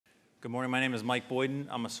Good morning. My name is Mike Boyden.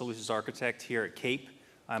 I'm a solutions architect here at CAPE.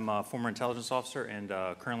 I'm a former intelligence officer and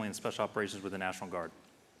currently in special operations with the National Guard.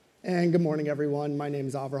 And good morning, everyone. My name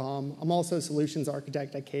is Avraham. I'm also a solutions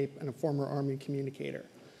architect at CAPE and a former Army communicator.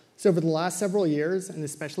 So over the last several years, and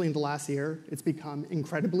especially in the last year, it's become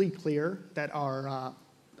incredibly clear that our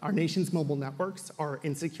nation's mobile networks are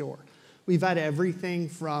insecure. We've had everything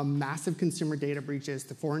from massive consumer data breaches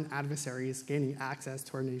to foreign adversaries gaining access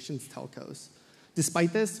to our nation's telcos.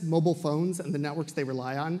 Despite this, mobile phones and the networks they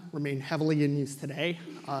rely on remain heavily in use today,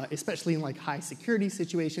 especially in high security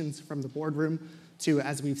situations from the boardroom to,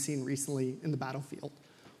 as we've seen recently, in the battlefield.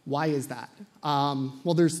 Why is that?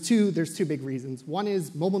 Well, there's two big reasons. One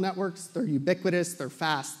is mobile networks, they're ubiquitous, they're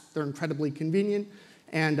fast, they're incredibly convenient.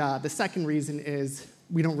 And the second reason is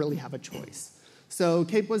we don't really have a choice. So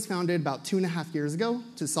CAPE was founded about 2.5 years ago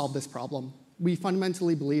to solve this problem. We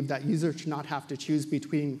fundamentally believe that users should not have to choose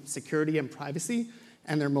between security and privacy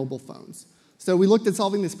and their mobile phones. So we looked at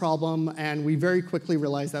solving this problem, and we very quickly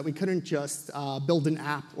realized that we couldn't just build an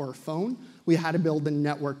app or a phone. We had to build the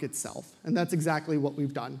network itself, and that's exactly what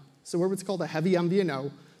we've done. So we're what's called a heavy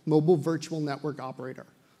MVNO, mobile virtual network operator.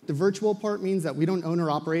 The virtual part means that we don't own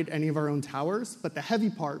or operate any of our own towers, but the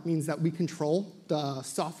heavy part means that we control the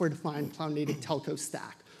software-defined cloud-native telco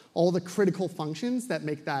stack, all the critical functions that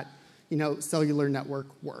make that cellular network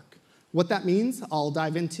work. What that means, I'll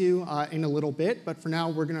dive into in a little bit, but for now,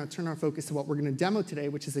 we're going to turn our focus to what we're going to demo today,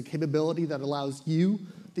 which is a capability that allows you,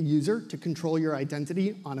 the user, to control your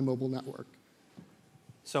identity on a mobile network.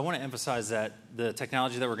 So I want to emphasize that the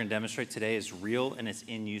technology that we're going to demonstrate today is real and it's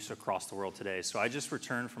in use across the world today. So I just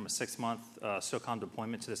returned from a 6-month SOCOM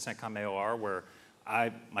deployment to the CENTCOM AOR where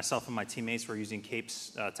myself and my teammates were using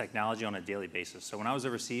CAPE's technology on a daily basis. So when I was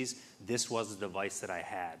overseas, this was the device that I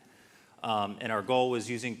had. And our goal was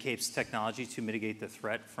using CAPE's technology to mitigate the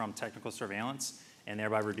threat from technical surveillance and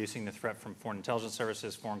thereby reducing the threat from foreign intelligence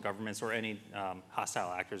services, foreign governments, or any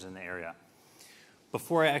hostile actors in the area.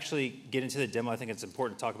 Before I actually get into the demo, I think it's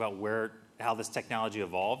important to talk about how this technology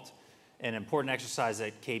evolved. An important exercise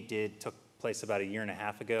that CAPE did took place about 1.5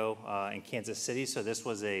 years ago in Kansas City. So this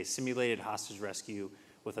was a simulated hostage rescue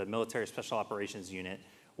with a military special operations unit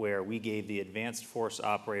where we gave the advanced force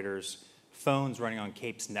operators phones running on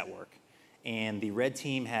CAPE's network. And the red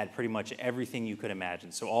team had pretty much everything you could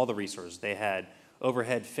imagine. So all the resources. They had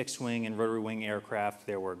overhead fixed wing and rotary wing aircraft.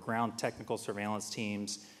 There were ground technical surveillance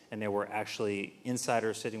teams. And there were actually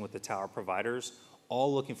insiders sitting with the tower providers,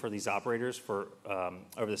 all looking for these operators for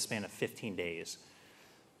over the span of 15 days.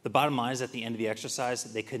 The bottom line is at the end of the exercise,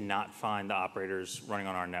 they could not find the operators running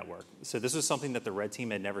on our network. So this was something that the red team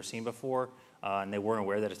had never seen before, and they weren't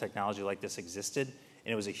aware that a technology like this existed.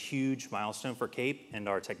 And it was a huge milestone for CAPE and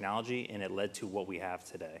our technology, and it led to what we have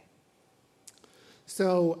today.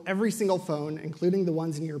 So every single phone, including the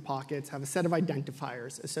ones in your pockets, have a set of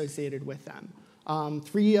identifiers associated with them.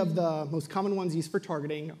 3 of the most common ones used for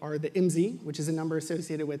targeting are the IMSI, which is a number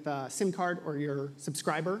associated with a SIM card or your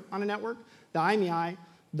subscriber on a network, the IMEI,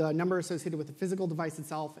 the number associated with the physical device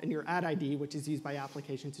itself, and your ad ID, which is used by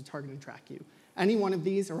applications to target and track you. Any one of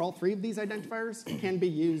these, or all 3 of these identifiers, can be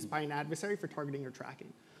used by an adversary for targeting or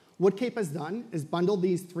tracking. What CAPE has done is bundle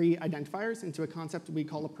these 3 identifiers into a concept we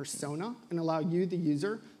call a persona and allow you, the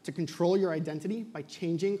user, to control your identity by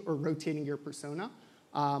changing or rotating your persona.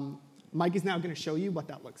 Mike is now going to show you what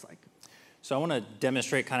that looks like. So I want to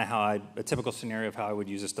demonstrate kind of a typical scenario of how I would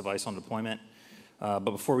use this device on deployment. But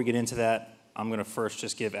before we get into that, I'm going to first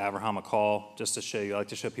just give Avraham a call just to show you. I like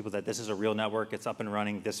to show people that this is a real network. It's up and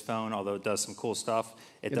running. This phone, although it does some cool stuff,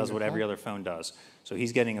 it does what every other phone does. So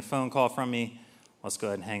he's getting a phone call from me. Let's go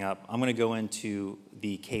ahead and hang up. I'm going to go into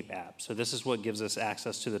the CAPE app. So this is what gives us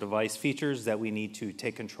access to the device features that we need to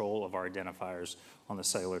take control of our identifiers on the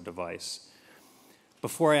cellular device.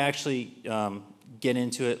 Before I actually get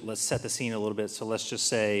into it, let's set the scene a little bit. So let's just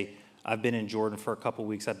say I've been in Jordan for a couple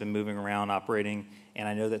weeks. I've been moving around, operating, and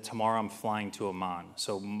I know that tomorrow I'm flying to Oman.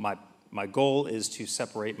 So my goal is to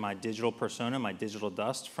separate my digital persona, my digital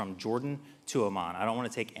dust, from Jordan to Oman. I don't want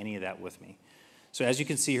to take any of that with me. So as you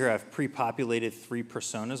can see here, I've pre-populated 3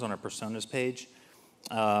 personas on our personas page.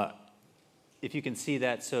 If you can see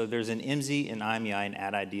that, so there's an IMSI, an IMEI, and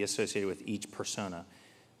ad ID associated with each persona.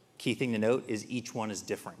 Key thing to note is each one is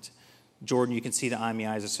different. Jordan, you can see the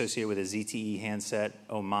IMEI is associated with a ZTE handset.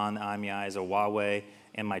 Oman, the IMEI is a Huawei.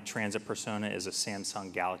 And my transit persona is a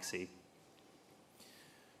Samsung Galaxy.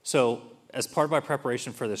 So as part of my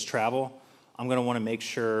preparation for this travel, I'm going to want to make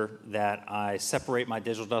sure that I separate my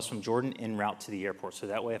digital dust from Jordan en route to the airport. So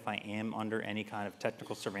that way, if I am under any kind of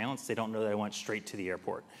technical surveillance, they don't know that I went straight to the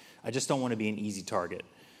airport. I just don't want to be an easy target.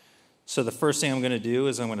 So the first thing I'm going to do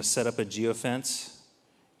is I'm going to set up a geofence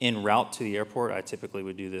En route to the airport, I typically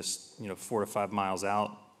would do this, 4 to 5 miles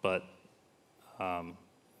out, but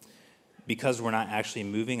because we're not actually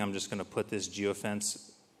moving, I'm just going to put this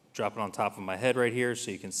geofence, drop it on top of my head right here so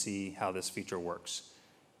you can see how this feature works.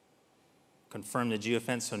 Confirm the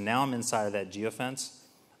geofence. So now I'm inside of that geofence.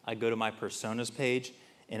 I go to my personas page,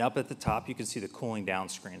 and up at the top you can see the cooling down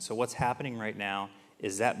screen. So what's happening right now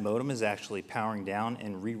is that modem is actually powering down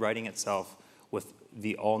and rewriting itself with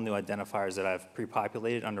the all-new identifiers that I've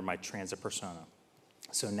pre-populated under my transit persona.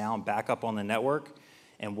 So now I'm back up on the network,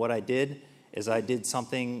 and what I did is I did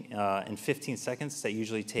something in 15 seconds that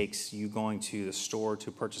usually takes you going to the store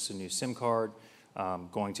to purchase a new SIM card,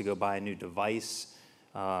 going to go buy a new device,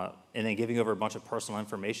 and then giving over a bunch of personal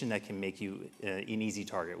information that can make you an easy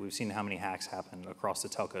target. We've seen how many hacks happen across the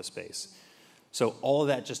telco space. So all of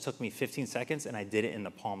that just took me 15 seconds, and I did it in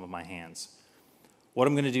the palm of my hands. What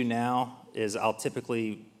I'm going to do now is I'll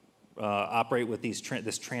typically operate with this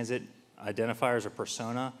transit identifiers or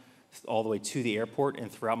persona all the way to the airport and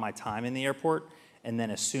throughout my time in the airport. And then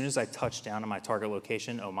as soon as I touch down on my target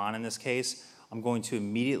location, Oman in this case, I'm going to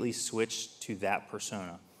immediately switch to that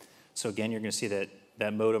persona. So again, you're going to see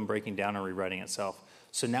that modem breaking down and rewriting itself.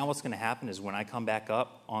 So now what's going to happen is when I come back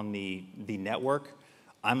up on the network,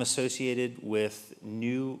 I'm associated with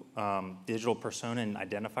new digital persona and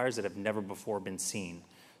identifiers that have never before been seen.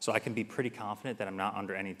 So I can be pretty confident that I'm not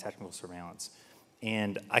under any technical surveillance.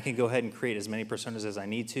 And I can go ahead and create as many personas as I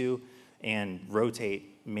need to and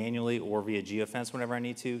rotate manually or via geofence whenever I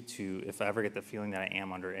need to if I ever get the feeling that I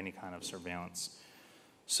am under any kind of surveillance.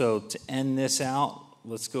 So to end this out,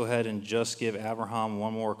 let's go ahead and just give Abraham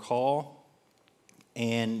one more call.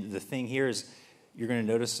 And the thing here is, you're going to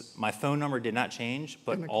notice my phone number did not change,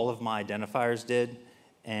 but all of my identifiers did,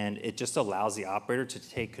 and it just allows the operator to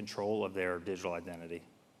take control of their digital identity.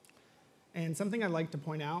 And something I'd like to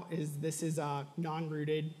point out is this is a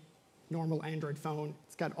non-rooted, normal Android phone.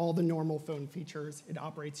 It's got all the normal phone features. It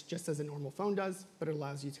operates just as a normal phone does, but it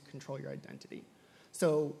allows you to control your identity.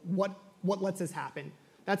 So what lets this happen?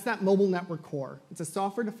 That's that mobile network core. It's a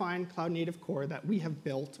software-defined cloud-native core that we have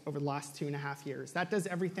built over the last 2.5 years. That does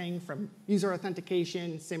everything from user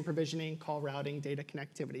authentication, SIM provisioning, call routing, data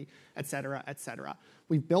connectivity, et cetera, et cetera.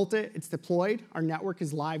 We've built it. It's deployed. Our network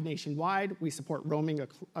is live nationwide. We support roaming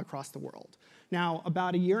across the world. Now,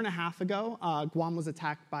 about 1.5 years ago, Guam was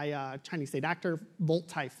attacked by a Chinese state actor, Volt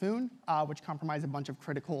Typhoon, which compromised a bunch of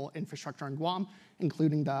critical infrastructure in Guam,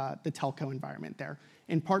 including the telco environment there.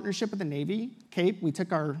 In partnership with the Navy, CAPE, we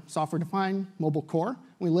took our software-defined mobile core,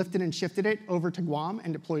 we lifted and shifted it over to Guam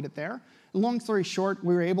and deployed it there. And long story short,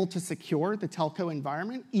 we were able to secure the telco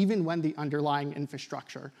environment even when the underlying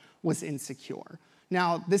infrastructure was insecure.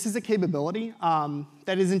 Now, this is a capability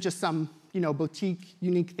that isn't just some boutique,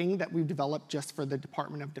 unique thing that we've developed just for the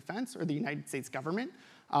Department of Defense or the United States government.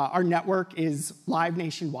 Our network is live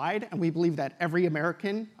nationwide, and we believe that every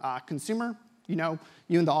American consumer, you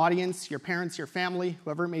in the audience, your parents, your family,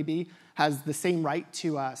 whoever it may be, has the same right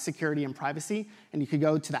to security and privacy. And you could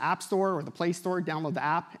go to the App Store or the Play Store, download the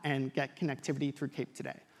app, and get connectivity through CAPE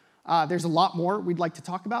today. There's a lot more we'd like to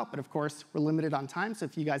talk about, but of course, we're limited on time. So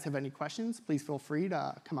if you guys have any questions, please feel free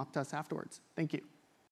to come up to us afterwards. Thank you.